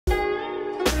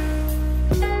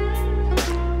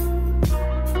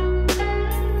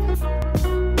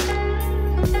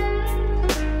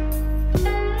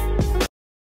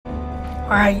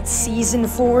Alright, season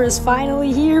 4 is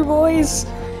finally here, boys.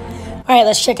 Alright,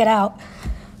 let's check it out.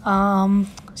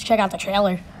 Let's check out the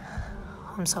trailer.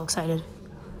 I'm so excited.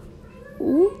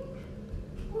 Ooh.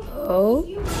 Oh.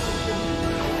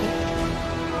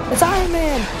 It's Iron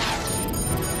Man.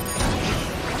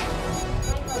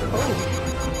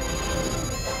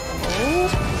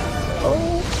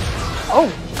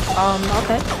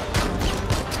 Okay.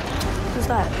 Who's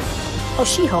that? Oh,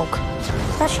 She-Hulk.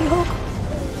 Is that She-Hulk?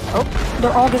 Oh,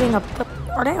 they're all getting up.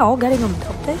 Are they all getting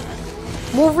abducted?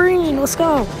 Wolverine, let's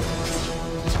go.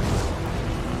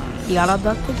 He got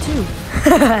abducted too.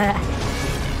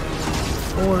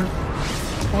 Or,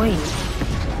 wait.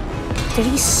 Did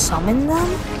he summon them?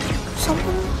 Or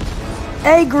something?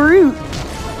 Hey, Groot!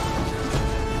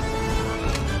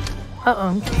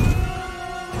 Uh-oh.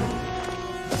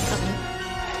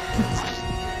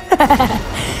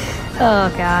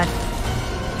 Oh, God.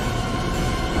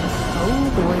 Oh,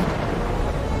 boy.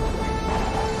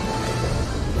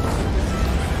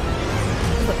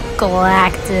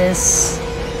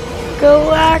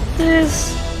 Galactus.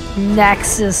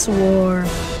 Nexus War.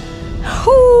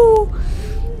 Whoo!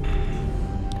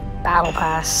 Battle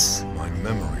Pass. My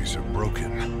memories are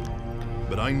broken,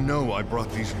 but I know I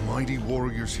brought these mighty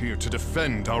warriors here to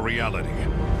defend our reality.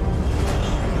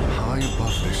 High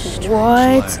above this strange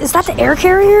land, Is that the air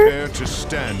carrier? prepare to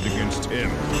stand against him.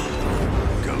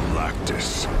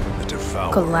 Galactus, the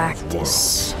devourer.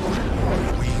 Galactus.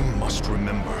 We must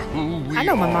remember who we are. I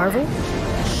know my Marvel.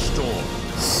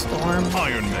 Storm,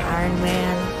 Iron Man,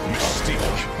 Man.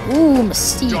 Mystique. Ooh,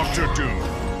 Mystique.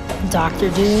 Doctor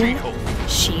Doom.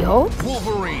 She-Hulk.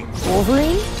 Wolverine.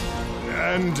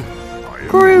 And I am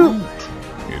Groot.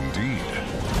 Indeed.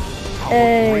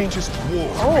 Hey. Our greatest war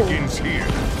begins here.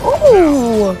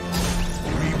 Ooh.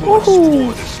 We will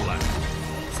explore this land.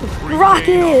 Rocket.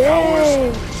 Regain our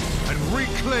Hey. powers and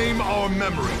reclaim our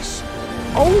memories.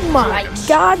 Oh my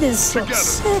God, this looks Together,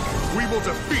 sick. we will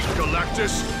defeat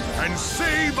Galactus and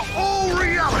save all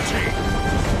reality.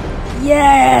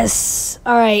 Yes.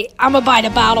 All right, I'm gonna buy the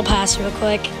battle pass real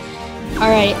quick. All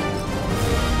right,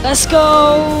 let's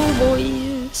go,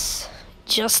 boys.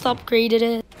 Just upgraded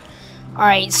it. All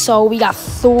right, so we got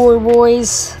Thor,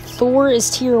 boys. Thor is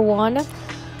tier 1.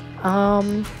 All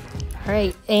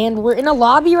right, and we're in a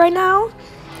lobby right now.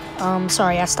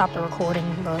 Sorry, I stopped the recording,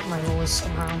 but my voice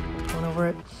somehow went over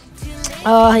it.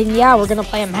 And yeah, we're gonna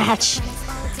play a match.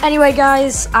 Anyway,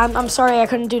 guys, I'm sorry I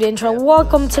couldn't do the intro.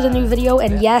 Welcome to the new video,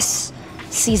 and yes,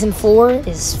 season 4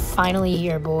 is finally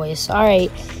here, boys. All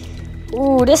right.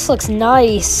 Ooh, this looks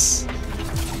nice.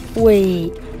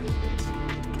 Wait.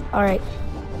 All right.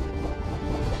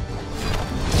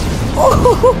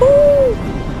 Oh,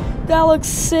 that looks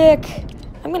sick.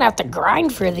 I'm gonna have to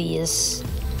grind for these.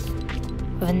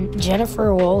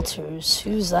 Jennifer Walters,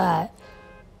 who's that?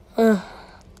 All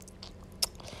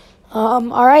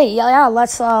right, yeah,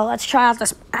 let's try out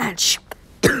this match.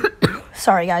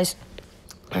 Sorry, guys.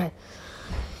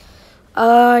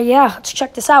 Yeah, let's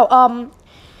check this out.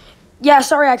 Yeah,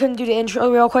 sorry I couldn't do the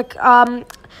intro real quick.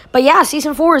 But yeah,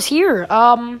 season 4 is here.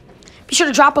 Be sure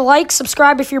to drop a like,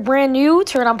 subscribe if you're brand new,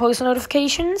 turn on post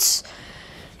notifications.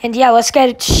 And yeah, let's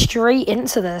get straight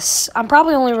into this. I'm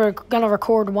probably only gonna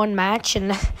record one match,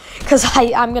 and because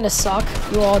I'm gonna suck.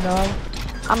 You all know,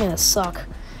 I'm gonna suck.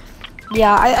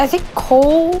 Yeah, I think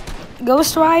Cole,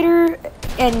 Ghost Rider,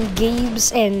 and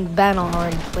Gabe's and Ben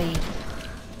already played.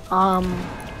 Let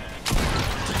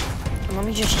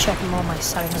me just check all my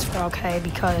settings for okay,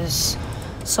 because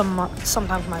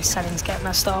sometimes my settings get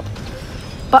messed up.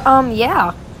 But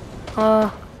yeah.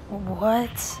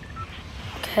 What?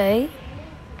 Okay.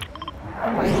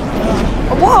 Oh my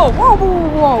God.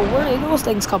 Whoa! Where did those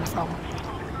things come from?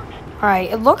 All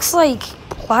right, it looks like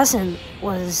Pleasant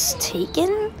was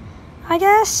taken, I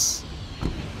guess.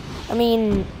 I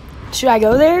mean, should I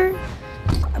go there?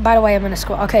 By the way, I'm gonna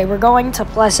scroll. Okay, we're going to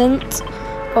Pleasant.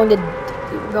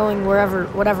 Going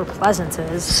whatever Pleasant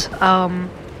is. All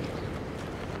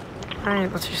right,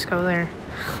 let's just go there.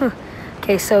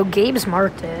 Okay, so Gabe's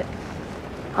marked it.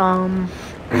 All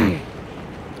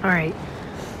right.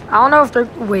 I don't know if they're.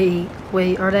 Wait,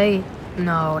 are they?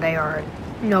 No, they aren't.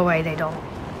 No way, they don't.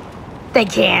 They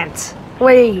can't.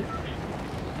 Wait.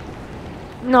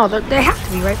 No, they have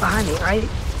to be right behind it, right?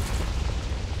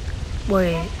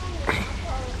 Wait.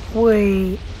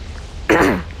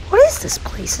 What is this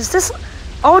place? Is this...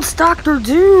 Oh, it's Doctor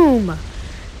Doom.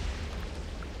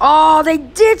 Oh, they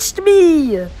ditched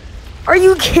me. Are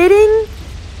you kidding?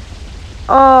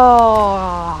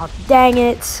 Oh, dang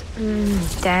it.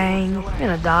 Dang. I'm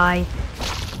gonna die.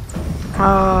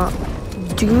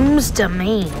 Doom's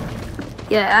Domain.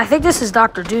 Yeah, I think this is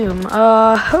Dr. Doom.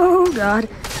 Oh god. I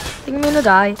think I'm gonna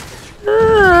die.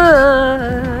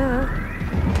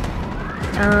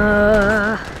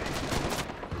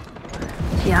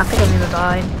 Yeah, I think I'm gonna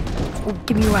die. Oh,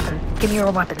 give me your weapon. Give me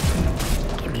your weapon.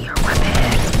 Give me your weapon.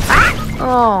 Ah!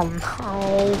 Oh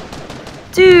no.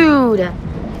 Dude!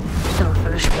 Just don't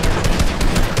finish me.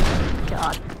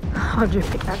 God. 100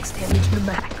 pickaxe damage to the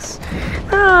max.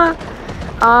 God.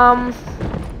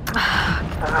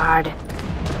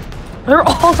 They're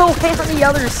all the way on the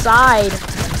other side.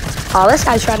 Oh, this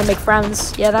guy's trying to make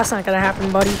friends. Yeah, that's not gonna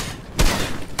happen, buddy.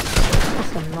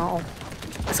 Oh no.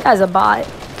 This guy's a bot. I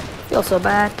feel so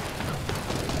bad.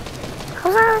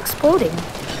 How's that not exploding?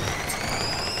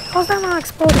 How's that not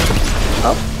exploding?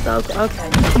 Oh, okay.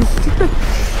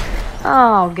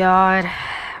 Oh, God.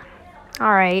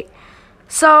 Alright.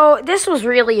 So, this was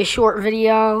really a short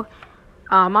video.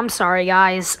 I'm sorry,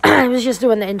 guys. I was just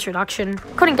doing the introduction.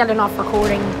 Couldn't get enough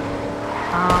recording.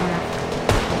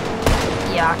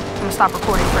 Yeah, I'm gonna stop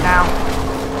recording for now.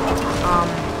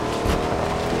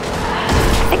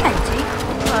 I think I did.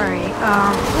 Alright,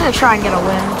 I'm gonna try and get a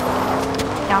win.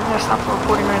 Yeah, I'm gonna stop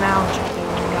recording right now.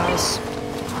 Guys.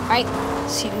 Alright,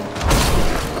 see you.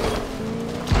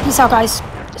 Peace out, guys.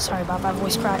 Sorry about my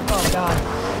voice crack. Oh, God.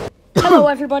 Hello,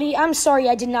 everybody. I'm sorry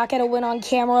I did not get a win on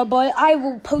camera, but I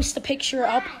will post a picture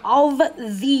up of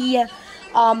the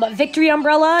victory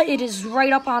umbrella. It is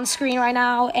right up on screen right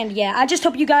now. And yeah, I just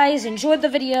hope you guys enjoyed the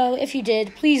video. If you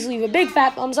did, please leave a big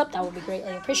fat thumbs up. That would be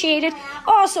greatly appreciated.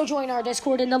 Also, join our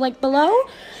Discord in the link below.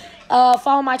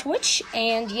 Follow my Twitch.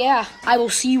 And yeah, I will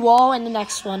see you all in the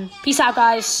next one. Peace out,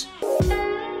 guys.